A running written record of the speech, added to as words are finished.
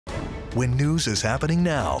when news is happening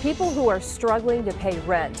now. People who are struggling to pay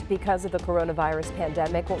rent because of the coronavirus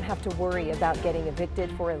pandemic won't have to worry about getting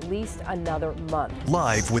evicted for at least another month.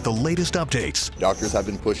 Live with the latest updates. Doctors have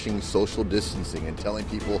been pushing social distancing and telling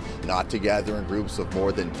people not to gather in groups of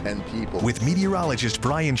more than 10 people. With meteorologist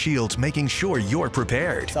Brian Shields making sure you're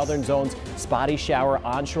prepared. Southern zones, spotty shower,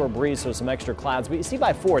 onshore breeze, so some extra clouds. But you see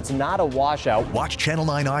by 4, it's not a washout. Watch Channel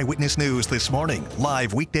 9 Eyewitness News this morning,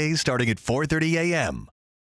 live weekdays starting at 4:30 a.m.